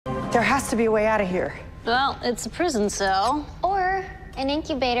There has to be a way out of here. Well, it's a prison cell. Or an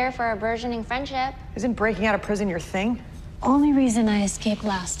incubator for a burgeoning friendship. Isn't breaking out of prison your thing? Only reason I escaped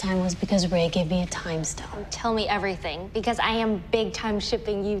last time was because Ray gave me a time stone. Tell me everything, because I am big time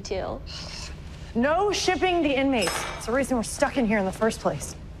shipping you two. No shipping the inmates. It's the reason we're stuck in here in the first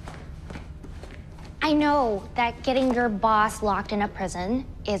place. I know that getting your boss locked in a prison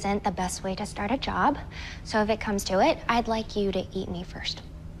isn't the best way to start a job. So if it comes to it, I'd like you to eat me first.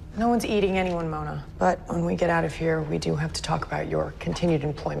 No one's eating anyone, Mona. But when we get out of here, we do have to talk about your continued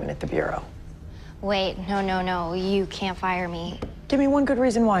employment at the Bureau. Wait, no. You can't fire me. Give me one good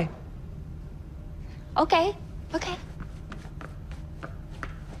reason why. Okay.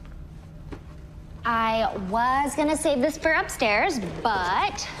 I was gonna save this for upstairs,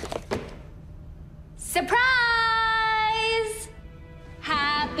 but... Surprise!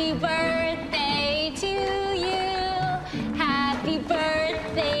 Happy birthday to you. Happy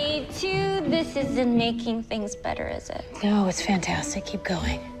birthday to... This isn't making things better, is it? No, it's fantastic. Keep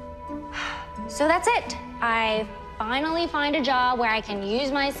going. So that's it. I finally find a job where I can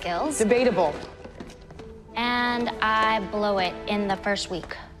use my skills. Debatable. And I blow it in the first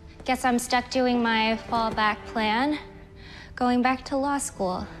week. Guess I'm stuck doing my fallback plan, going back to law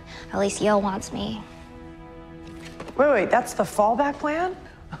school. At least Yale wants me. Wait, that's the fallback plan?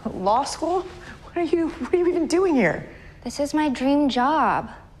 Law school? What are you even doing here? This is my dream job.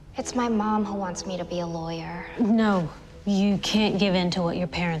 It's my mom who wants me to be a lawyer. No, you can't give in to what your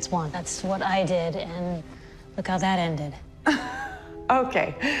parents want. That's what I did, and look how that ended.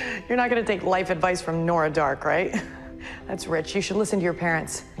 Okay, you're not gonna take life advice from Nora Dark, right? That's rich. You should listen to your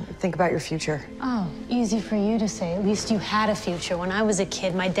parents. Think about your future. Oh, easy for you to say. At least you had a future. When I was a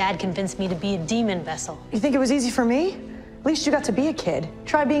kid, my dad convinced me to be a demon vessel. You think it was easy for me? At least you got to be a kid.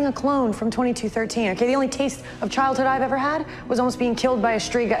 Try being a clone from 2213, okay? The only taste of childhood I've ever had was almost being killed by a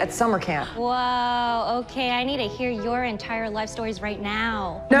striga at summer camp. Whoa, okay, I need to hear your entire life stories right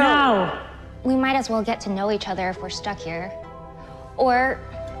now. No! We might as well get to know each other if we're stuck here. Or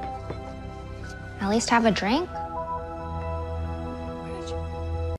at least have a drink.